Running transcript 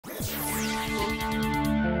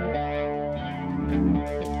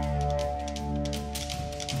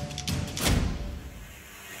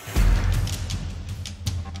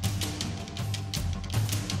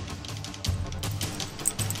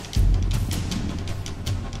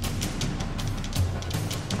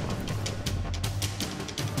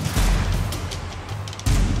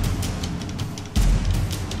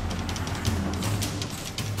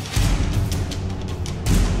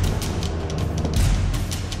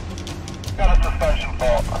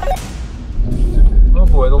Oh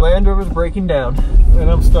boy, the Land Rover's breaking down. And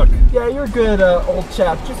I'm stuck. Yeah, you're good, old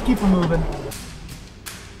chap. Just keep it moving.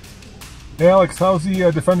 Hey Alex, how's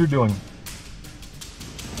the Defender doing?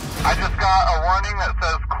 I just got a warning that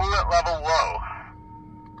says coolant level low.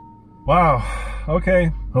 Wow,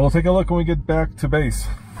 okay. Well, we'll take a look when we get back to base.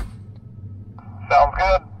 Sounds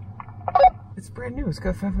good. It's brand new. It's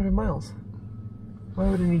got 500 miles. Why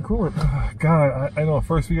would it need coolant? God, I know.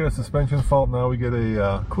 First we get a suspension fault, now we get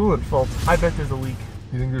a... Coolant fault. I bet there's a leak.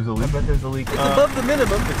 You think there's a leak? I bet there's a leak. It's above the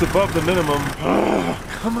minimum. It's above the minimum.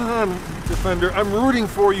 Come on, Defender. I'm rooting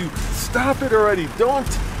for you. Stop it already. Don't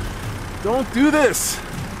do this.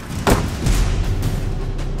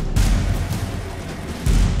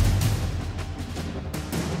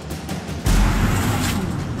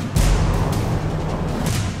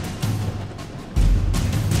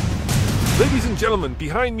 Ladies and gentlemen,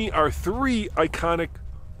 behind me are three iconic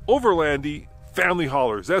overlandy family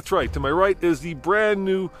haulers. That's right. To my right is the brand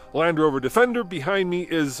new Land Rover Defender. Behind me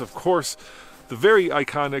is, of course, the very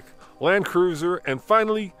iconic Land Cruiser. And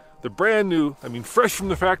finally, the brand new, fresh from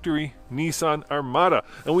the factory, Nissan Armada.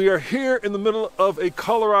 And we are here in the middle of a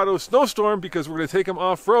Colorado snowstorm because we're going to take them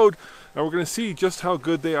off-road and we're going to see just how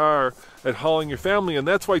good they are at hauling your family. And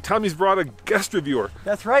that's why Tommy's brought a guest reviewer.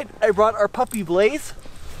 That's right. I brought our puppy Blaze.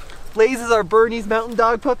 Blaze is our Bernese mountain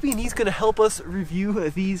dog puppy, and he's going to help us review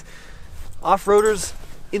these off-roaders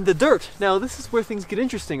in the dirt. Now, this is where things get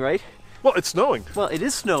interesting, right? Well, it's snowing. Well, it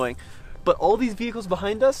is snowing, but all these vehicles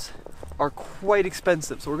behind us are quite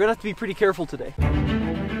expensive, so we're going to have to be pretty careful today.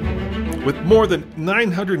 With more than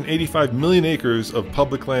 985 million acres of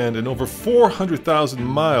public land and over 400,000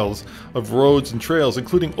 miles of roads and trails,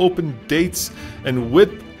 including open dates and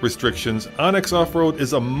width restrictions, Onyx Off-Road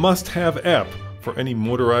is a must-have app for any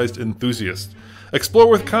motorized enthusiast. Explore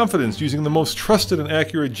with confidence using the most trusted and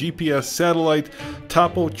accurate GPS, satellite,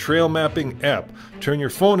 topo, trail mapping app. Turn your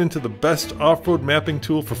phone into the best off-road mapping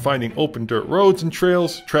tool for finding open dirt roads and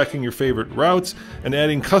trails, tracking your favorite routes, and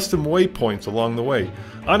adding custom waypoints along the way.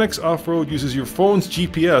 Onyx Off-Road uses your phone's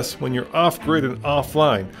GPS when you're off-grid and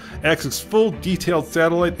offline, access full detailed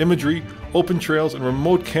satellite imagery, open trails, and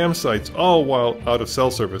remote campsites, all while out of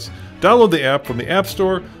cell service. Download the app from the App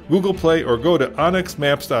Store, Google Play, or go to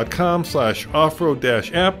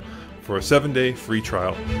onyxmaps.com/offroad-app for a 7-day free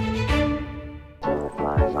trial.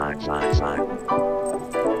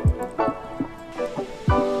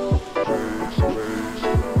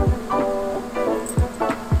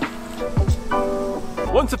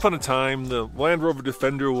 Once upon a time, the Land Rover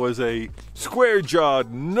Defender was a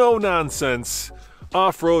square-jawed, no-nonsense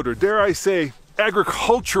off-roader, dare I say,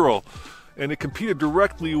 agricultural, and it competed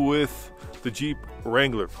directly with the Jeep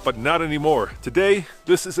Wrangler, but not anymore. Today,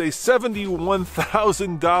 this is a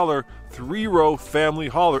 $71,000 three-row family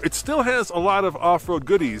hauler. It still has a lot of off-road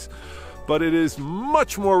goodies, but it is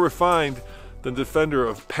much more refined than the Defender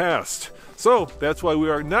of past. So that's why we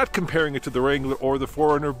are not comparing it to the Wrangler or the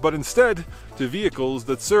 4Runner, but instead to vehicles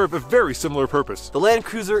that serve a very similar purpose. The Land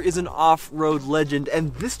Cruiser is an off-road legend,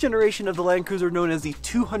 and this generation of the Land Cruiser, known as the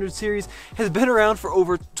 200 series, has been around for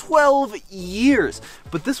over 12 years.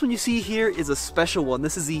 But this one you see here is a special one.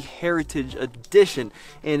 This is the Heritage Edition,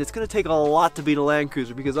 and it's going to take a lot to beat a Land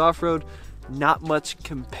Cruiser because off-road, not much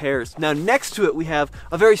compares. Now next to it we have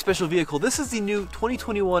a very special vehicle. This is the new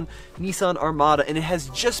 2021 Nissan Armada, and it has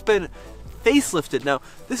just been facelifted. Now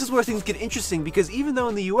this is where things get interesting because even though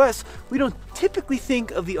in the US we don't typically think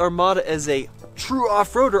of the Armada as a true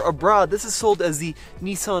off-roader, abroad this is sold as the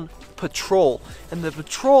Nissan Patrol, and the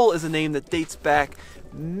Patrol is a name that dates back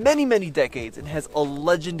many decades and has a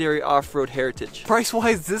legendary off-road heritage.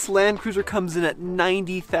 Price-wise, this Land Cruiser comes in at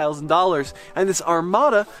 $90,000, and this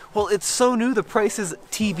Armada, well, it's so new the price is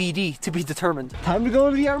TBD, to be determined. Time to go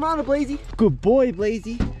into the Armada, Blazy. Good boy,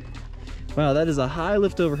 Blazy. Wow, that is a high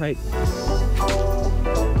lift-over height.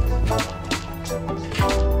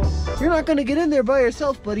 You're not gonna get in there by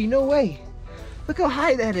yourself, buddy, no way. Look how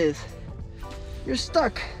high that is. You're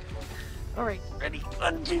stuck. All right, ready,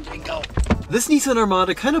 1, 2, 3, go. This Nissan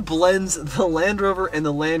Armada kind of blends the Land Rover and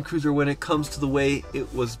the Land Cruiser when it comes to the way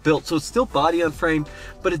it was built. So it's still body on frame,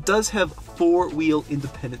 but it does have 4-wheel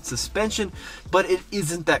independent suspension, but it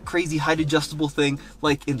isn't that crazy height adjustable thing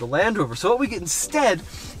like in the Land Rover. So what we get instead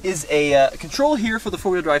is a control here for the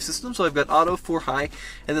 4-wheel drive system. So I've got auto, 4 high,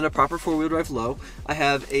 and then a proper 4-wheel drive low. I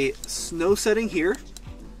have a snow setting here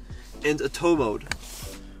and a tow mode.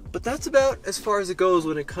 But that's about as far as it goes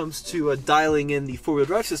when it comes to dialing in the 4-wheel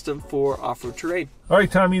drive system for off-road terrain. All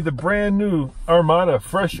right, Tommy, the brand new Armada,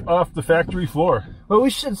 fresh off the factory floor. Well, we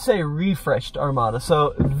should say refreshed Armada.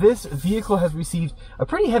 So this vehicle has received a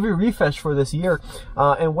pretty heavy refresh for this year.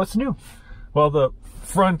 And what's new? Well, the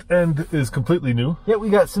front end is completely new. Yeah, we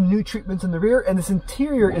got some new treatments in the rear, and this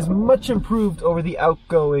interior is much improved over the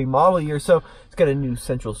outgoing model year. So it's got a new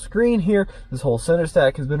central screen here. This whole center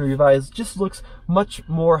stack has been revised. Just looks much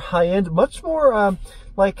more high-end, much more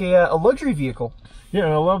like a luxury vehicle. Yeah,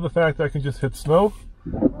 and I love the fact that I can just hit snow,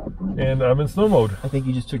 and I'm in snow mode. I think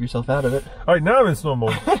you just took yourself out of it. All right, now I'm in snow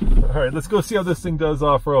mode. All right, let's go see how this thing does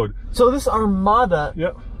off-road. So this Armada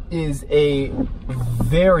Yep. is a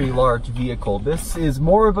very large vehicle. This is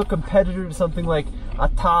more of a competitor to something like a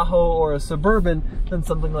Tahoe or a Suburban than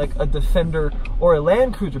something like a Defender or a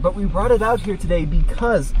Land Cruiser. But we brought it out here today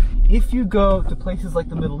because if you go to places like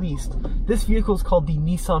the Middle East, this vehicle is called the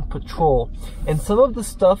Nissan Patrol. And some of the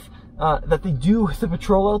stuff that they do with the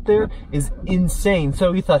Patrol out there is insane.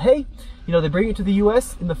 So we thought, hey, you know, they bring it to the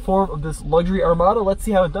US in the form of this luxury Armada. Let's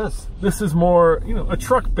see how it does. This is more, you know, a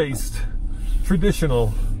truck-based,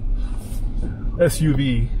 traditional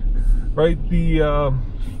SUV, right? The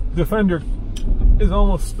Defender is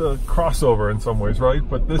almost a crossover in some ways, right?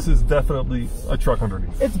 But this is definitely a truck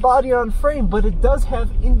underneath. It's body on frame, but it does have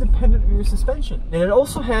independent rear suspension. And it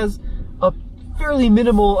also has a fairly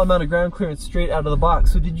minimal amount of ground clearance straight out of the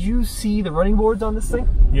box. So did you see the running boards on this thing?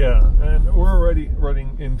 Yeah, and we're already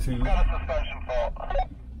running into... Got a suspension fault.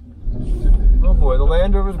 Oh boy, the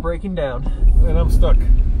Land Rover's breaking down. And I'm stuck.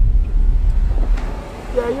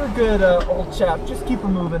 Yeah, you're good, old chap. Just keep her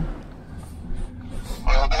moving.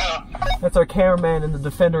 Will do. That's our cameraman and the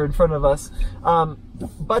Defender in front of us.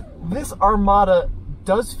 But this Armada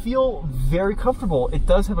does feel very comfortable. It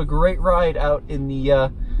does have a great ride out in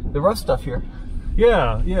the rough stuff here.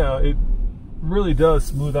 Yeah, it really does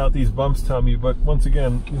smooth out these bumps, Tommy, but once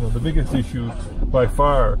again, you know, the biggest issue by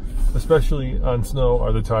far, especially on snow,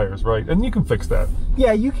 are the tires, right? And you can fix that.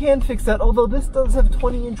 Yeah, you can fix that, although this does have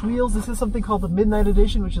 20-inch wheels. This is something called the Midnight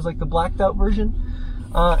Edition, which is like the blacked out version.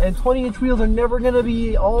 And 20-inch wheels are never going to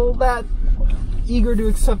be all that eager to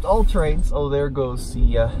accept all terrains. Oh, there goes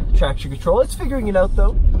the traction control. It's figuring it out,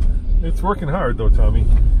 though. It's working hard, though, Tommy.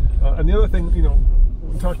 And the other thing, you know,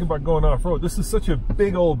 talking about going off-road, this is such a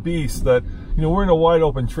big old beast that, you know, we're in a wide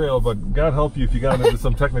open trail, but God help you if you got into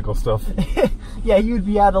some technical stuff. Yeah, you'd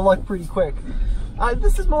be out of luck pretty quick.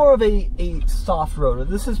 This is more of a soft road.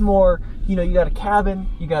 This is more, you know, you got a cabin,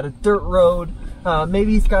 you got a dirt road,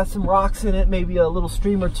 maybe it's got some rocks in it, maybe a little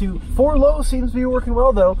stream or two. 4 low seems to be working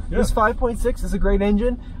well, though. Yeah. This 5.6 is a great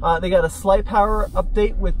engine. They got a slight power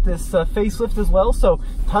update with this facelift as well, so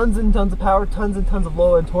tons and tons of power, tons and tons of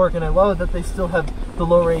low end torque, and I love that they still have the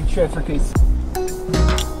low range transfer case.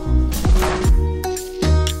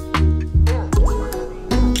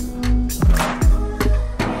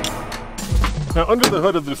 Now, under the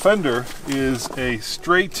hood of the Defender is a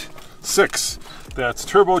straight 6 that's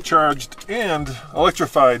turbocharged and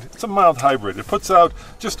electrified. It's a mild hybrid. It puts out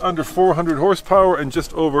just under 400 horsepower and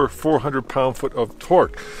just over 400 pound-foot of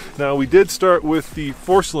torque. Now, we did start with the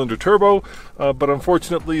 4-cylinder turbo, but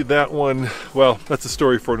unfortunately that one, well, that's a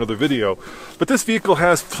story for another video. But this vehicle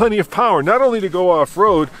has plenty of power, not only to go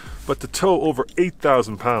off-road, but to tow over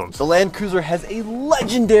 8,000 pounds. The Land Cruiser has a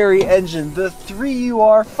legendary engine, the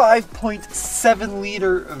 3UR 5.7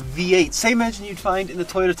 liter V8. Same engine you'd find in the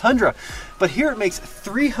Toyota Tundra. But here it makes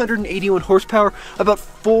 381 horsepower, about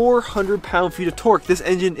 400 pound-feet of torque. This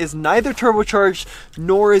engine is neither turbocharged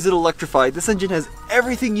nor is it electrified. This engine has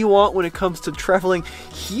everything you want when it comes to traveling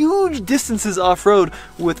huge distances off-road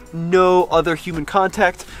with no other human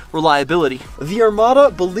contact, reliability. The Armada,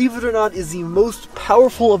 believe it or not, is the most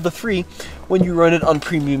powerful of the three when you run it on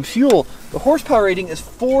premium fuel. The horsepower rating is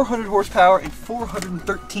 400 horsepower and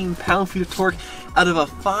 413 pound-feet of torque out of a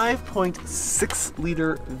 5.6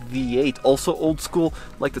 liter V8. Also old school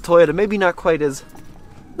like the Toyota, maybe not quite as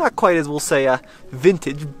we'll say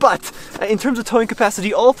vintage, but in terms of towing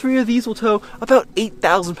capacity, all three of these will tow about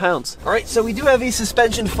 8,000 pounds. All right, so we do have a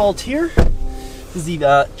suspension fault here. This is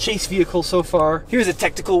the chase vehicle so far. Here's a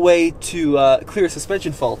technical way to clear a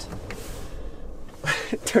suspension fault.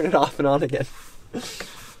 Turn it off and on again.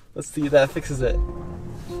 Let's see if that fixes it.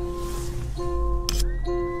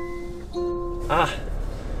 Ah,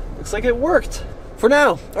 looks like it worked. For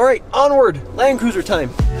now. All right, onward. Land Cruiser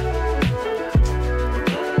time.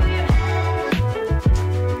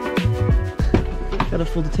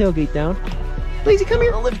 to fold the tailgate down. Lazy, come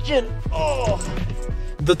here. I'll lift you in. Oh.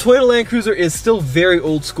 The Toyota Land Cruiser is still very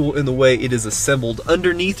old school in the way it is assembled.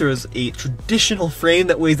 Underneath there is a traditional frame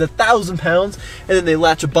that weighs 1,000 pounds, and then they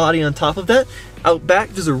latch a body on top of that. Out back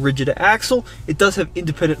there's a rigid axle. It does have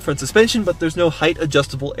independent front suspension, but there's no height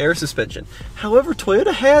adjustable air suspension. However,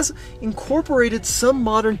 Toyota has incorporated some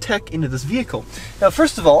modern tech into this vehicle. Now,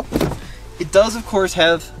 first of all, it does of course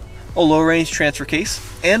have a low range transfer case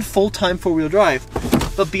and full-time four-wheel drive.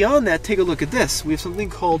 But beyond that, take a look at this. We have something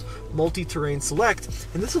called multi-terrain select,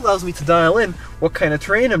 and this allows me to dial in what kind of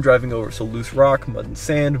terrain I'm driving over. So loose rock, mud and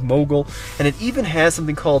sand, mogul, and it even has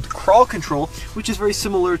something called crawl control, which is very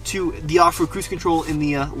similar to the off-road cruise control in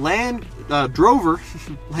the Land Rover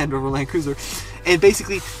Land Cruiser. And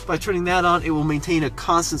basically, by turning that on, it will maintain a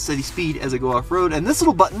constant steady speed as I go off-road. And this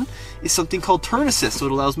little button is something called turn assist, so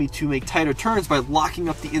it allows me to make tighter turns by locking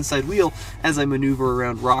up the inside wheel as I maneuver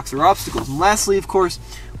around rocks or obstacles. And lastly, of course,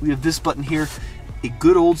 we have this button here, a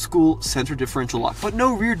good old school center differential lock, but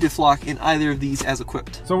no rear diff lock in either of these as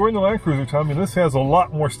equipped. So we're in the Land Cruiser, Tom, and this has a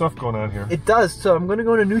lot more stuff going on here. It does, so I'm going to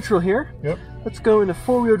go into neutral here. Yep. Let's go into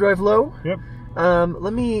four-wheel drive low. Yep.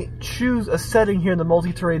 Let me choose a setting here in the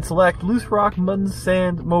multi-terrain select. Loose rock, mud and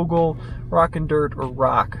sand, mogul, rock and dirt, or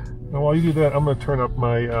rock. Now while you do that, I'm going to turn up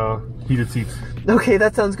my heated seats. Okay,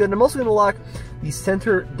 that sounds good. And I'm also going to lock the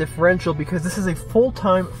center differential because this is a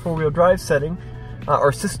full-time four-wheel drive setting,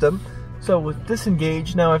 or system. So with this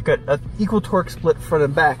engaged, now I've got an equal torque split front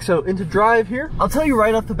and back. So into drive here, I'll tell you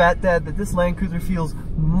right off the bat, Dad, that this Land Cruiser feels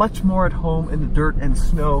much more at home in the dirt and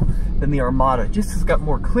snow than the Armada. Just has got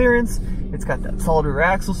more clearance. It's got that solid rear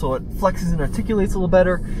axle, so it flexes and articulates a little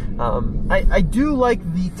better. I do like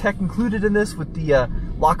the tech included in this with the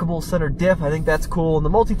lockable center diff. I think that's cool. And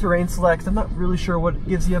the multi-terrain select, I'm not really sure what it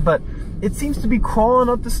gives you, but it seems to be crawling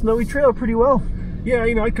up the snowy trail pretty well. Yeah,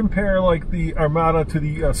 you know, I compare like the Armada to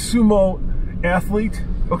the Sumo Athlete.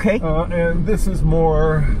 Okay. And this is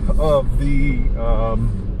more of the,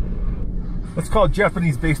 let's call it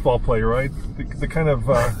Japanese baseball player, right? The kind of...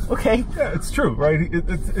 okay. Yeah, it's true, right?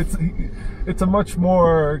 It's a much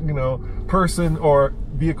more, you know, person or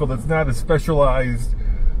vehicle that's not as specialized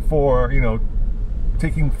for, you know,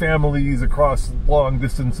 taking families across long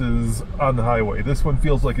distances on the highway. This one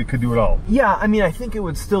feels like it could do it all. Yeah, I mean, I think it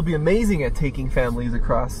would still be amazing at taking families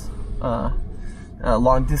across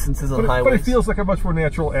long distances on highways. But it feels like a much more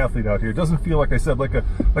natural athlete out here. It doesn't feel, like I said, like a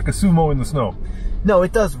sumo in the snow. No,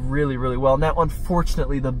 it does really, really well. Now,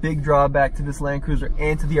 unfortunately, the big drawback to this Land Cruiser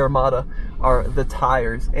and to the Armada are the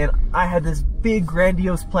tires. And I had this big,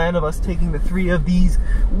 grandiose plan of us taking the three of these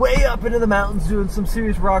way up into the mountains, doing some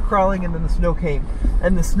serious rock crawling, and then the snow came.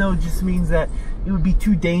 And the snow just means that it would be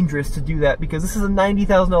too dangerous to do that, because this is a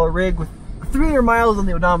 $90,000 rig with 300 miles on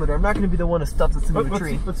the odometer. I'm not going to be the one to stuff this into a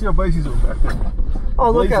tree. Let's see how Blazy's doing back there.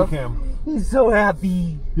 Oh, look out. Cam. He's so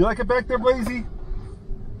happy. You like it back there, Blazy?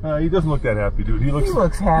 He doesn't look that happy, dude. He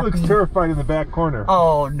looks happy. He looks terrified in the back corner.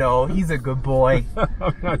 Oh, no. He's a good boy.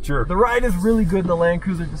 I'm not sure. The ride is really good in the Land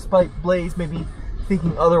Cruiser, despite Blaze maybe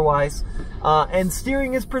thinking otherwise. And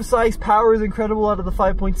steering is precise. Power is incredible out of the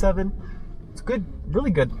 5.7. It's good. Really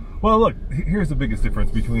good. Well, look, here's the biggest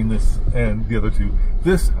difference between this and the other two.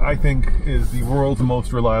 This, I think, is the world's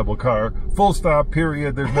most reliable car. Full stop,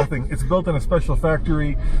 period. There's nothing. It's built in a special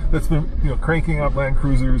factory that's been, you know, cranking out Land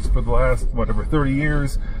Cruisers for the last, whatever, 30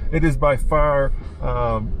 years. It is by far,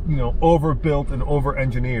 you know, overbuilt and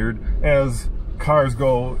over-engineered as cars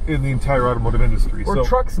go in the entire automotive industry. Or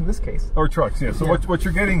trucks in this case. Or trucks, yeah. So yeah. What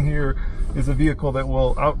you're getting here is a vehicle that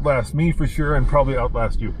will outlast me for sure, and probably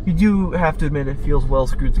outlast you. You do have to admit it feels well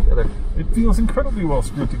screwed together. It feels incredibly well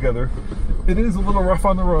screwed together. It is a little rough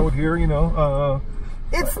on the road here, you know.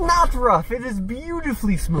 It's not rough. It is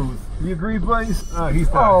beautifully smooth. You agree, Blaze?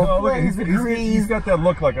 He's not. Oh, Blaze agrees. He's got that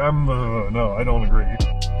look like I'm. No, I don't agree.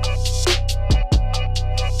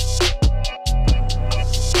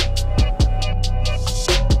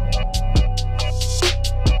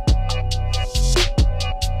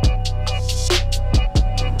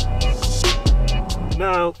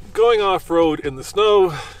 Now, going off-road in the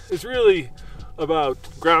snow is really about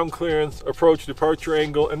ground clearance, approach departure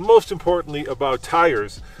angle, and most importantly about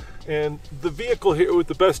tires. And the vehicle here with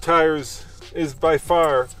the best tires is by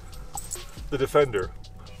far the Defender.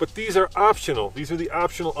 But these are optional. These are the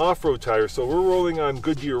optional off-road tires. So we're rolling on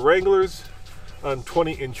Goodyear Wranglers on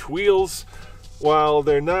 20-inch wheels. While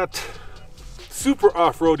they're not super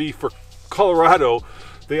off-roady for Colorado,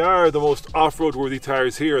 they are the most off-road worthy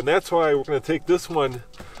tires here, and that's why we're going to take this one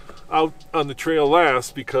out on the trail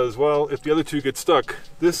last because, well, if the other two get stuck,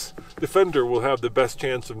 this Defender will have the best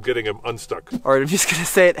chance of getting them unstuck. All right, I'm just gonna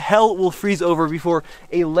say it, hell will freeze over before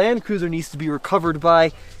a Land Cruiser needs to be recovered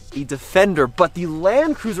by a Defender, but the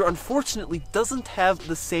Land Cruiser unfortunately doesn't have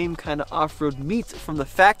the same kind of off-road meat from the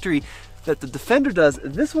factory that the Defender does.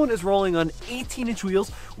 This one is rolling on 18-inch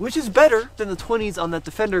wheels, which is better than the 20s on that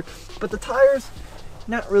Defender, but the tires,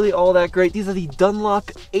 not really all that great. These are the Dunlop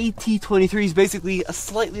AT23s, basically a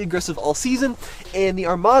slightly aggressive all season, and the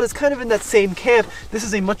Armada is kind of in that same camp. This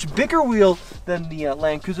is a much bigger wheel than the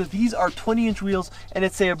Land Cruiser. These are 20-inch wheels, and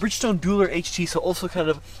it's a Bridgestone Dueler HT, so also kind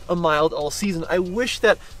of a mild all season. I wish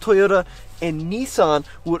that Toyota and Nissan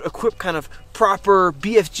would equip kind of proper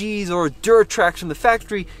BFGs or Duratracs from the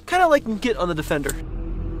factory, kind of like you can get on the Defender.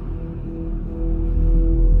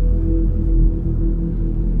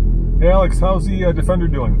 Hey Alex, how's the Defender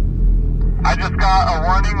doing? I just got a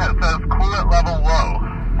warning that says coolant level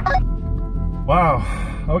low. Wow,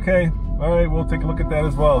 okay. All right, we'll take a look at that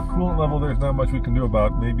as well. Coolant level, there's not much we can do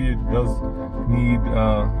about. Maybe it does need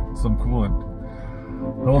some coolant.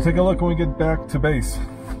 And we'll take a look when we get back to base.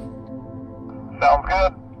 Sounds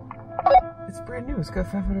good. It's brand new, it's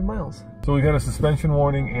got 500 miles. So we got a suspension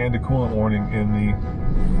warning and a coolant warning in the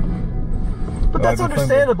But that's Defender.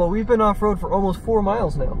 understandable. We've been off-road for almost 4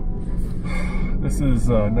 miles now. This is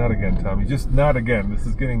not again, Tommy. Just not again. This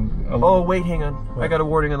is getting a little... Oh, wait, hang on. What? I got a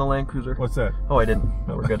warning on the Land Cruiser. What's that? Oh, I didn't.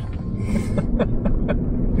 No, we're good.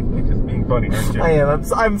 You're just being funny, aren't you? I am.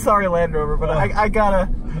 I'm sorry, Land Rover, but I gotta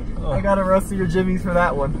roast your jimmies for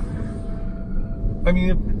that one. I mean,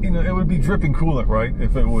 it would be dripping coolant, right?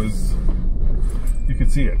 If it was, you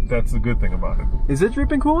could see it. That's the good thing about it. Is it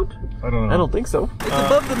dripping coolant? I don't know. I don't think so. It's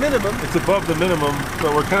above the minimum. It's above the minimum,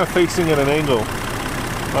 but we're kind of facing at an angle.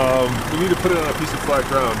 We need to put it on a piece of flat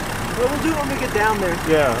ground. Well, we'll do it when we get down there.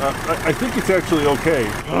 Yeah, I think it's actually okay.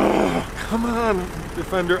 Come on,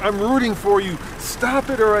 Defender. I'm rooting for you. Stop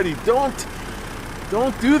it already. Don't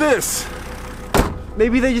do this.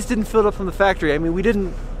 Maybe they just didn't fill it up from the factory. I mean, we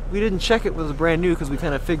didn't check it was brand new because we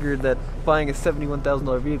kind of figured that buying a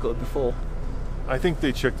 $71,000 vehicle would be full. I think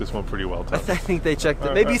they checked this one pretty well, Tom. I think they checked it.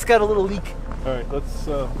 All right, Maybe it's got a little leak. All right, let's.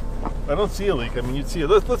 I don't see a leak. I mean, you'd see it.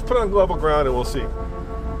 Let's put it on level ground and we'll see.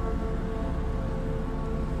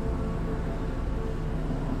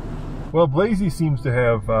 Well, Blazy seems to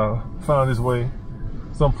have found his way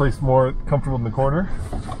someplace more comfortable in the corner.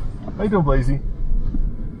 How you doing, Blazy?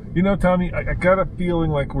 You know, Tommy, I got a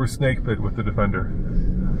feeling like we're snake bit with the Defender.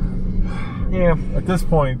 Yeah. At this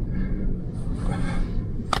point,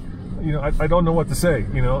 I don't know what to say.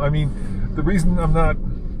 I mean, the reason I'm not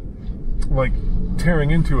like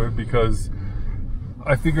tearing into it because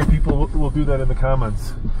I figure people will do that in the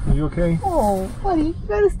comments. Are you okay? Oh, buddy, you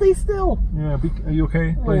gotta stay still. Yeah, are you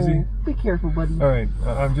okay, Blazy? Oh, be careful, buddy. All right,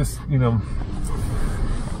 I'm just,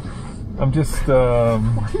 I'm just, What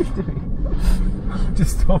are you doing?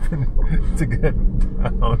 just hoping to get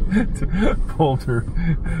down to Boulder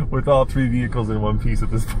with all 3 vehicles in one piece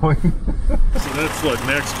at this point. So that's what,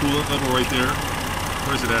 max coolant level right there?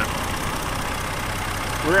 Where's it at?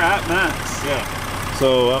 We're at max. Yeah.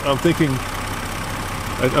 So I'm thinking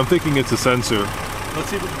it's a sensor. Let's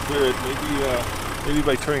see if we can clear it. Maybe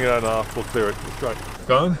by turning it on and off, we'll clear it. Let's try it.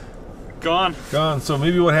 Gone? Gone. So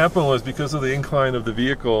maybe what happened was because of the incline of the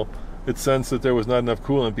vehicle, it sensed that there was not enough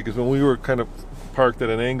coolant because when we were kind of parked at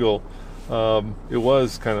an angle, it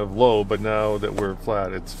was kind of low, but now that we're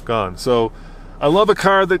flat, it's gone. So I love a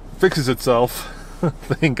car that fixes itself,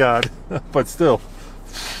 thank God, but still.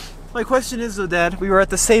 My question is though, Dad, we were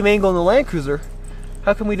at the same angle in the Land Cruiser.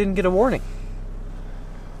 How come we didn't get a warning?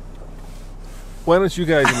 Why don't you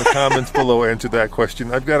guys in the comments below answer that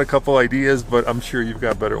question? I've got a couple ideas, but I'm sure you've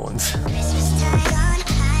got better ones.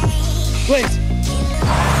 Wait!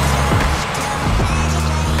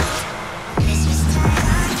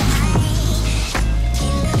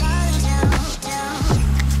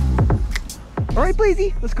 Alright,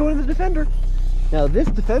 Blazy, let's go into the Defender. Now this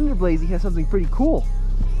Defender, Blazy, has something pretty cool.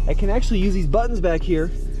 I can actually use these buttons back here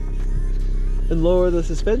and lower the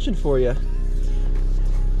suspension for you.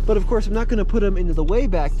 But of course, I'm not going to put them into the way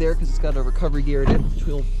back there because it's got a recovery gear in it, which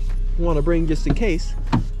we'll want to bring just in case.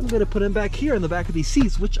 I'm going to put them back here in the back of these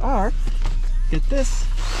seats, which are, get this,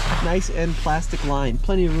 nice and plastic lined.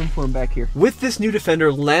 Plenty of room for them back here. With this new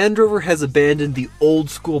Defender, Land Rover has abandoned the old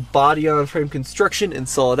school body-on-frame construction and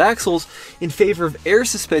solid axles in favor of air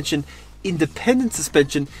suspension, independent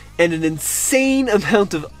suspension, and an insane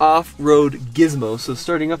amount of off-road gizmos. So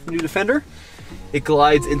starting up the new Defender, it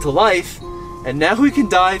glides into life. And now we can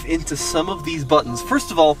dive into some of these buttons.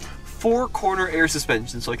 First of all, 4-corner air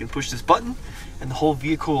suspension, so I can push this button and the whole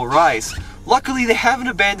vehicle will rise. Luckily, they haven't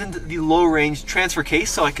abandoned the low range transfer case,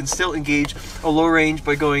 so I can still engage a low range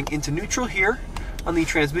by going into neutral here on the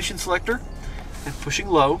transmission selector and pushing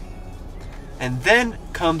low. And then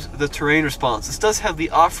comes the terrain response. This does have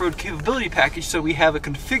the off-road capability package, so we have a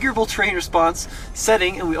configurable terrain response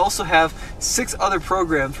setting, and we also have 6 other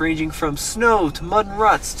programs ranging from snow to mud and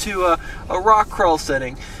ruts to a rock crawl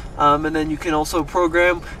setting. And then you can also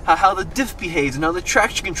program how the diff behaves and how the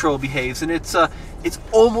traction control behaves, and it's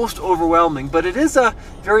almost overwhelming, but it is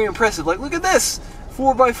very impressive. Like, look at this!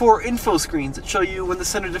 4x4 info screens that show you when the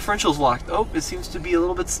center differential is locked. Oh, it seems to be a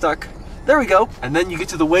little bit stuck. There we go. And then you get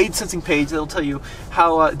to the wade sensing page that'll tell you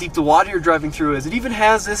how deep the water you're driving through is. It even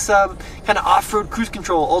has this kind of off-road cruise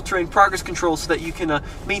control, all-terrain progress control, so that you can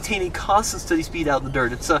maintain a constant steady speed out in the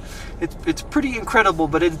dirt. It's pretty incredible,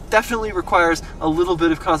 but it definitely requires a little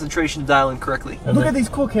bit of concentration to dial in correctly. And look at these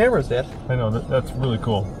cool cameras, Dad. I know, that's really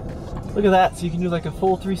cool. Look at that. So you can do like a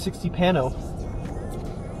full 360 pano.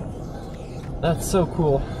 That's so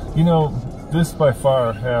cool. You know, this by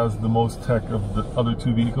far has the most tech of the other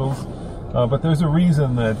 2 vehicles. But there's a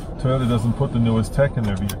reason that Toyota doesn't put the newest tech in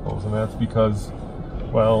their vehicles, and that's because,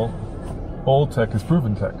 well, old tech is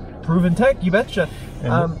proven tech. Proven tech, you betcha.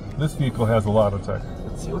 And this vehicle has a lot of tech.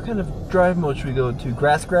 Let's see, what kind of drive mode should we go into?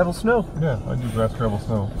 Grass, gravel, snow? Yeah, I do grass, gravel,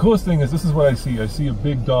 snow. Coolest thing is, this is what I see. I see a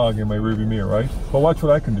big dog in my rearview mirror, right? But watch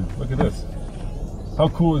what I can do. Look at this. How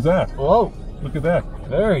cool is that? Whoa. Look at that.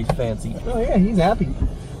 Very fancy. Oh yeah, he's happy.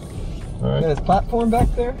 All right. Got his platform back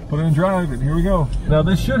there. Put it in drive, and here we go. Now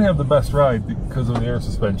this should have the best ride because of the air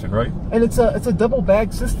suspension, right? And it's a double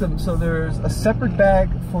bag system, so there's a separate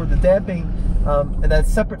bag for the damping, and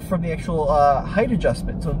that's separate from the actual height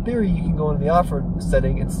adjustment. So in theory, you can go into the off-road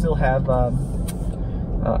setting and still have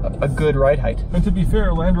a good ride height. And to be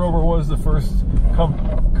fair, Land Rover was the first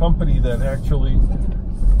company that actually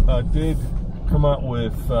did come out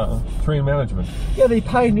with terrain management. Yeah, they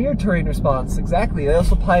pioneered terrain response, exactly. They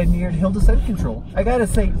also pioneered hill descent control. I gotta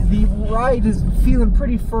say, the ride is feeling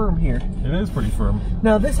pretty firm here. It is pretty firm.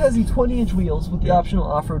 Now, this has the 20-inch wheels with the optional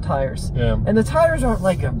off-road tires. Yeah. And the tires aren't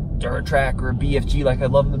like a Duratrack or a BFG like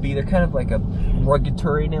I'd love them to be. They're kind of like a rugged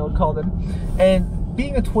terrain, I would call them. And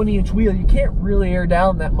being a 20-inch wheel, you can't really air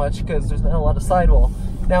down that much because there's not a lot of sidewall.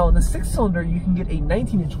 Now, in the 6-cylinder, you can get a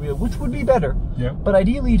 19-inch wheel, which would be better. Yeah. But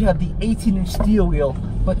ideally, you'd have the 18-inch steel wheel,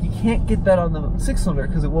 but you can't get that on the 6-cylinder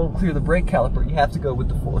because it won't clear the brake caliper. You have to go with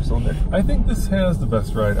the 4-cylinder. I think this has the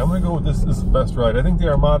best ride. I'm going to go with this. This is the best ride. I think the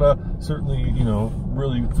Armada certainly, you know,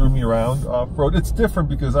 really threw me around off-road. It's different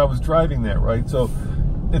because I was driving that, right? So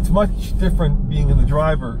it's much different being in the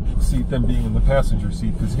driver's seat than being in the passenger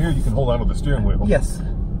seat, because here you can hold on to the steering wheel. Yes.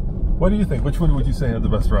 What do you think? Which one would you say had the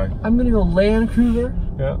best ride? I'm going to go Land Cruiser.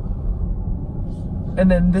 Yeah. And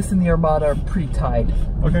then this and the Armada are pretty tied.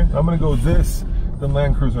 Okay, I'm going to go this, then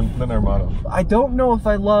Land Cruiser, and then Armada. I don't know if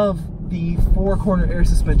I love the 4-corner air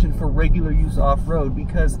suspension for regular use off-road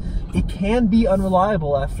because it can be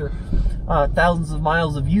unreliable after thousands of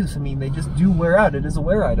miles of use. I mean, they just do wear out. It is a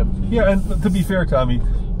wear item. Yeah, and to be fair, Tommy,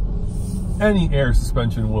 any air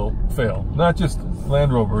suspension will fail. Not just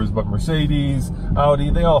Land Rovers, but Mercedes, Audi,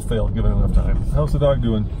 they all fail given enough time. How's the dog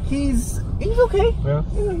doing? He's okay. Yeah.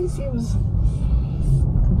 You know, he seems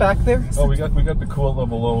back there. Oh, we got the coolant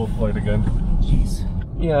level low light again. Jeez.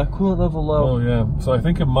 Yeah, coolant level low. Oh yeah. So I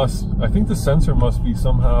think the sensor must be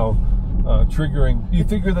somehow triggering. You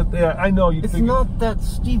figure that? Yeah, I know. It's not that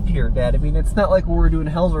steep here, Dad. I mean, it's not like we're doing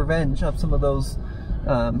Hell's Revenge up some of those.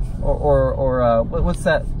 What's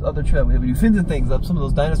that other trail we do? Fins and things up some of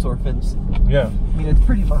those dinosaur fins. Yeah. I mean, it's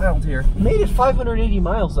pretty mild here. Made it 580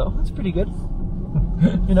 miles though. That's pretty good.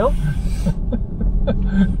 You know?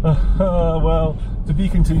 Well, to be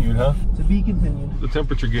continued, huh? To be continued. The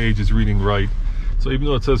temperature gauge is reading right. So even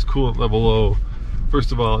though it says coolant level low,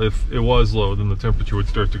 first of all, if it was low, then the temperature would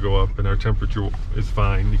start to go up, and our temperature is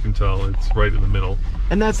fine. You can tell it's right in the middle.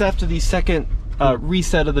 And that's after the second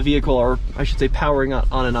reset of the vehicle, or I should say powering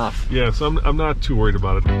on and off. Yeah, so I'm not too worried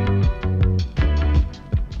about it.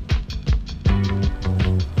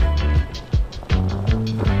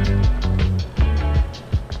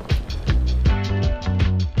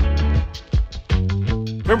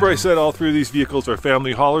 Remember I said all 3 of these vehicles are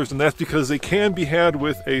family haulers, and that's because they can be had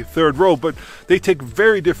with a third row, but they take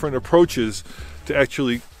very different approaches to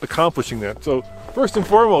actually accomplishing that. So first and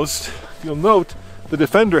foremost, you'll note the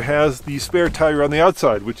Defender has the spare tire on the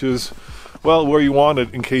outside, which is, well, where you want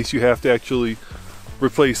it in case you have to actually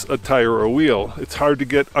replace a tire or a wheel. It's hard to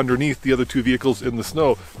get underneath the other 2 vehicles in the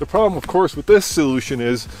snow. The problem, of course, with this solution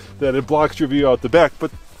is that it blocks your view out the back, but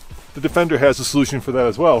the Defender has a solution for that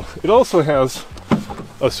as well. It also has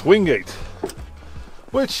a swing gate,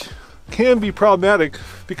 which can be problematic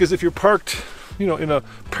because if you're parked, you know, in a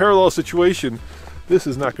parallel situation, this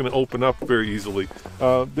is not going to open up very easily.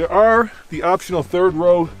 There are the optional third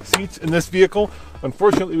row seats in this vehicle.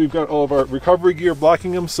 Unfortunately, we've got all of our recovery gear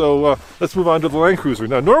blocking them, so let's move on to the Land Cruiser.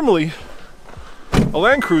 Now, normally, a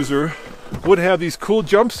Land Cruiser would have these cool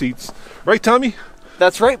jump seats, right, Tommy?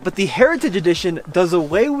 That's right, but the Heritage Edition does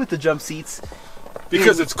away with the jump seats.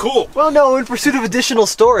 Because it's cool. Well, no, in pursuit of additional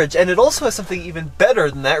storage, and it also has something even better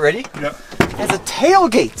than that. Ready? Yeah. It has a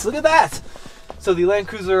tailgate. Look at that. So the Land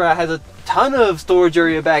Cruiser has a ton of storage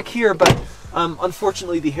area back here, but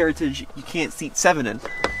unfortunately, the Heritage you can't seat 7 in.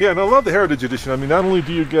 Yeah, and I love the Heritage Edition. I mean, not only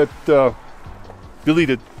do you get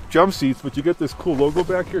deleted jump seats, but you get this cool logo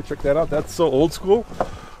back here. Check that out. That's so old school,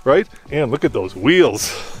 right? And look at those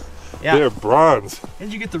wheels. Yeah. They're bronze.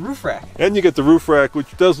 And you get the roof rack. And you get the roof rack,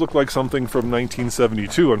 which does look like something from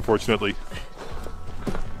 1972, unfortunately.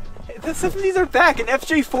 The 70s are back, and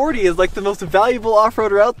FJ40 is like the most valuable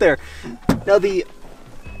off-roader out there. Now, the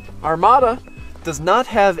Armada does not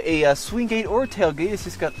have a swing gate or a tailgate. It's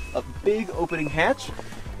just got a big opening hatch,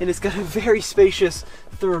 and it's got a very spacious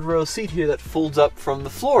third row seat here that folds up from the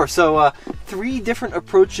floor. So 3 different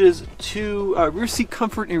approaches to rear seat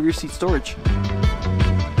comfort and rear seat storage.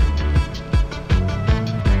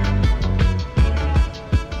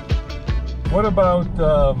 What about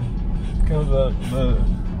kind of the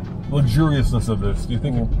luxuriousness of this? Do you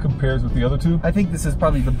think it compares with the other two? I think this is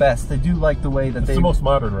probably the best. I do like the way that It's the most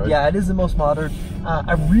modern, right? Yeah, it is the most modern.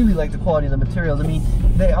 I really like the quality of the materials. I mean,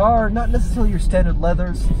 they are not necessarily your standard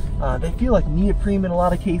leathers. They feel like neoprene in a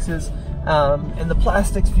lot of cases. And the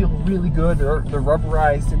plastics feel really good. They're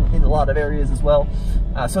rubberized in a lot of areas as well.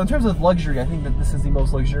 So in terms of luxury, I think that this is the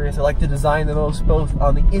most luxurious. I like the design the most, both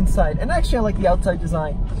on the inside, and actually I like the outside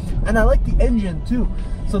design. And I like the engine too.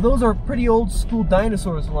 So those are pretty old school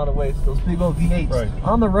dinosaurs in a lot of ways, those big old V8s. Right.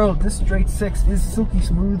 On the road, this straight 6 is silky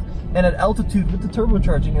smooth, and at altitude with the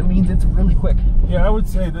turbocharging, it means it's really quick. Yeah, I would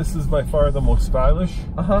say this is by far the most stylish.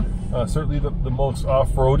 Certainly the most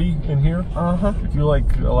off-roady in here. If you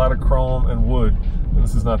like a lot of chrome and wood,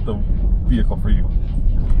 this is not the vehicle for you.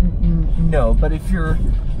 No, but if you're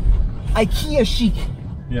IKEA chic,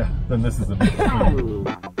 yeah, then this is the vehicle for you.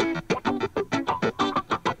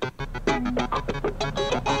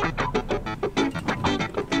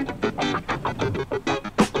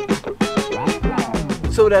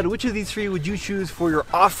 So Dad, which of these 3 would you choose for your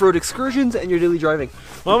off-road excursions and your daily driving?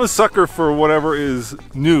 Well, I'm a sucker for whatever is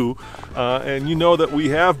new, and you know that we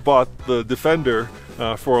have bought the Defender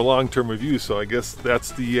for a long-term review, so I guess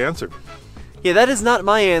that's the answer. Yeah, that is not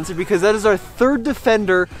my answer, because that is our 3rd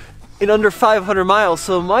Defender in under 500 miles,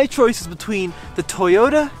 so my choice is between the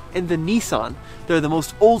Toyota and the Nissan. They're the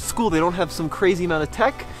most old school, they don't have some crazy amount of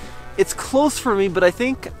tech. It's close for me, but I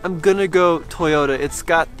think I'm gonna go Toyota. It's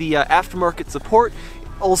got the aftermarket support,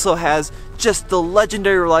 also has just the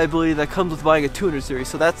legendary reliability that comes with buying a 200 series.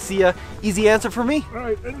 So that's the easy answer for me. All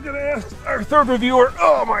right, I'm gonna ask our 3rd reviewer.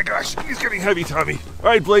 Oh my gosh, he's getting heavy, Tommy. All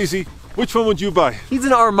right, Blazy, which one would you buy? He's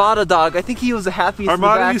an Armada dog. I think he was the happiest.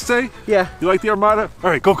 Armada, you say? Yeah. You like the Armada?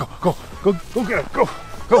 All right, go get it, go.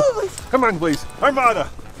 Come on, Blaze, Armada.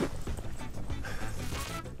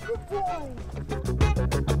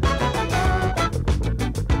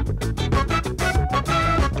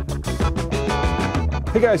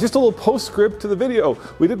 Hey guys, just a little postscript to the video.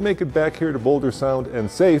 We did make it back here to Boulder Sound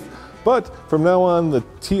and safe, but from now on the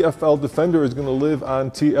TFL Defender is going to live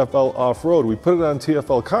on TFL Off-Road. We put it on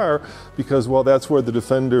TFL Car because, well, that's where the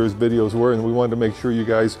Defender's videos were, and we wanted to make sure you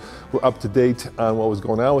guys were up to date on what was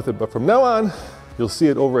going on with it. But from now on, you'll see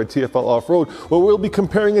it over at TFL Off-Road, where we'll be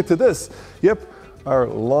comparing it to this. Yep, our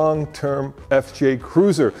long-term FJ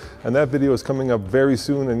Cruiser, and that video is coming up very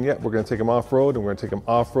soon. And yet we're going to take them off-road, and we're going to take them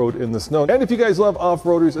off-road in the snow. And if you guys love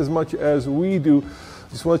off-roaders as much as we do,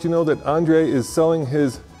 just want you to know that Andre is selling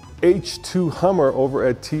his H2 Hummer over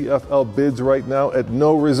at TFL Bids right now at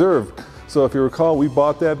no reserve. So if you recall, we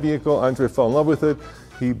bought that vehicle, Andre fell in love with it,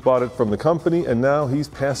 he bought it from the company, and now he's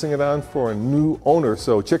passing it on for a new owner.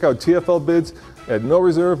 So check out TFL Bids at no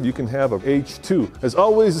reserve. You can have an H2. As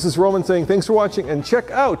always, this is Roman saying thanks for watching, and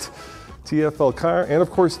check out TFL Car and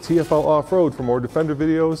of course TFL Off-Road for more Defender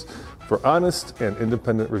videos, for honest and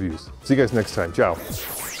independent reviews. See you guys next time. Ciao.